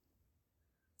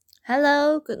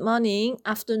Hello, good morning,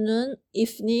 afternoon,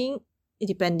 evening,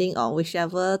 depending on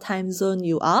whichever time zone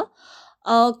you are.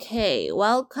 Okay,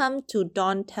 welcome to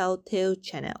Don't Telltale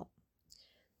channel.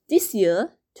 This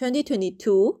year,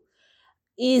 2022,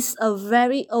 is a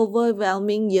very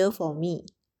overwhelming year for me.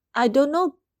 I don't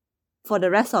know for the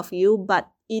rest of you,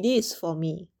 but it is for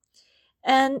me.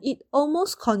 And it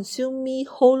almost consumed me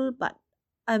whole, but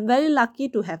I'm very lucky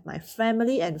to have my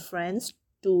family and friends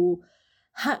to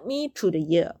help me through the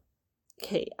year.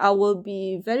 Okay, I will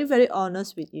be very, very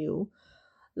honest with you.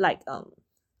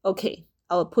 Okay,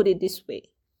 I will put it this way.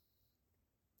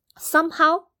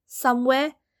 Somehow,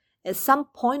 somewhere, at some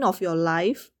point of your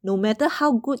life, no matter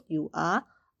how good you are,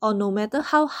 or no matter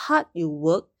how hard you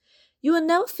work, you will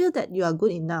never feel that you are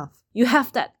good enough. You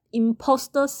have that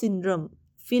imposter syndrome,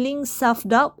 feeling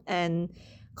self-doubt and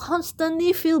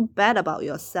constantly feel bad about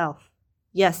yourself.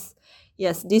 Yes,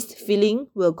 this feeling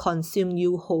will consume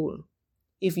you whole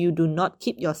if you do not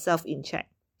keep yourself in check.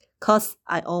 Cause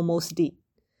I almost did.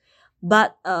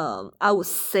 But I would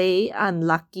say I'm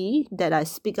lucky that I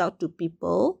speak out to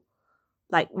people,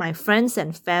 like my friends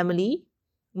and family,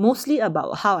 mostly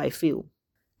about how I feel.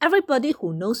 Everybody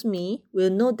who knows me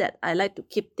will know that I like to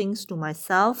keep things to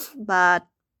myself, but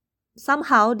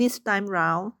somehow this time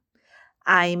round,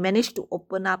 I managed to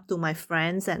open up to my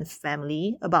friends and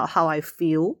family about how I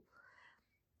feel.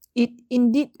 It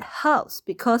indeed helps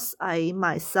because I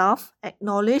myself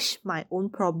acknowledge my own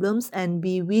problems and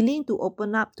be willing to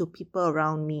open up to people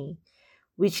around me,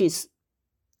 which is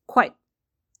quite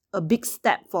a big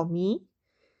step for me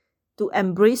to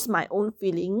embrace my own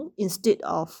feeling instead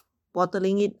of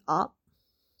bottling it up.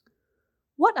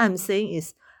 What I'm saying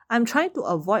is, I'm trying to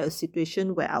avoid a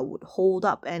situation where I would hold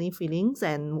up any feelings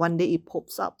and one day it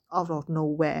pops up out of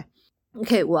nowhere.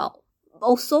 Okay, well,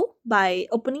 also by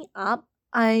opening up,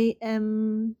 I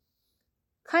am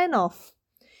kind of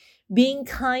being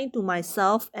kind to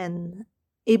myself and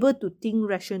able to think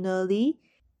rationally.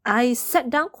 I sat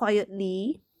down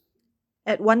quietly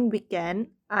at one weekend.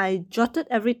 I jotted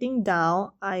everything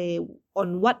down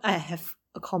on what I have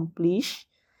accomplished,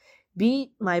 be it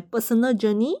my personal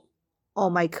journey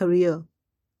or my career.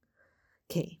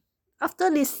 Okay. After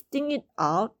listing it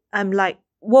out, I'm like,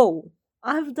 whoa,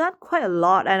 I've done quite a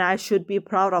lot and I should be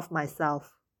proud of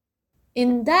myself.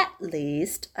 In that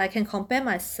list, I can compare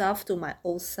myself to my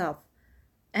old self.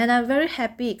 And I'm very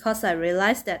happy because I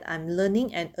realized that I'm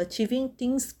learning and achieving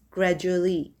things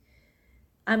gradually.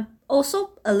 I'm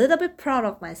also a little bit proud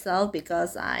of myself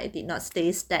because I did not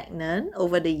stay stagnant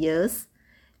over the years,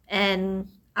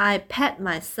 and I pat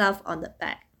myself on the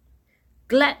back.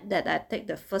 Glad that I take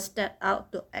the first step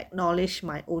out to acknowledge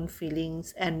my own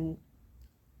feelings, and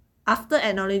after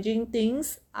acknowledging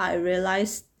things, I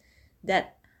realized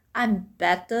that I'm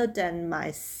better than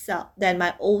my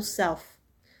old self.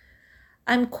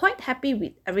 I'm quite happy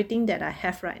with everything that I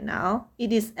have right now.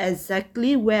 It is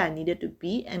exactly where I needed to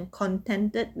be and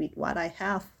contented with what I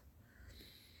have.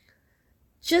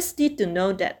 Just need to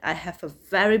know that I have a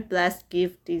very blessed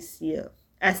gift this year,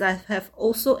 as I have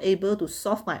also able to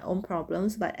solve my own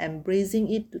problems by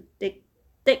embracing it to take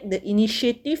the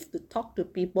initiative to talk to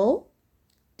people,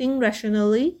 think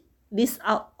rationally, list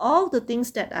out all the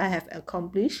things that I have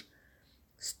accomplished,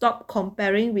 stop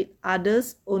comparing with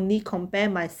others, only compare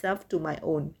myself to my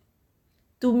own.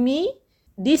 To me,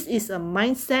 this is a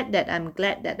mindset that I'm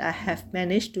glad that I have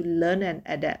managed to learn and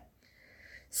adapt.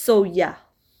 So yeah,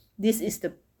 this is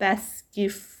the best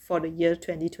gift for the year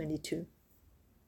 2022.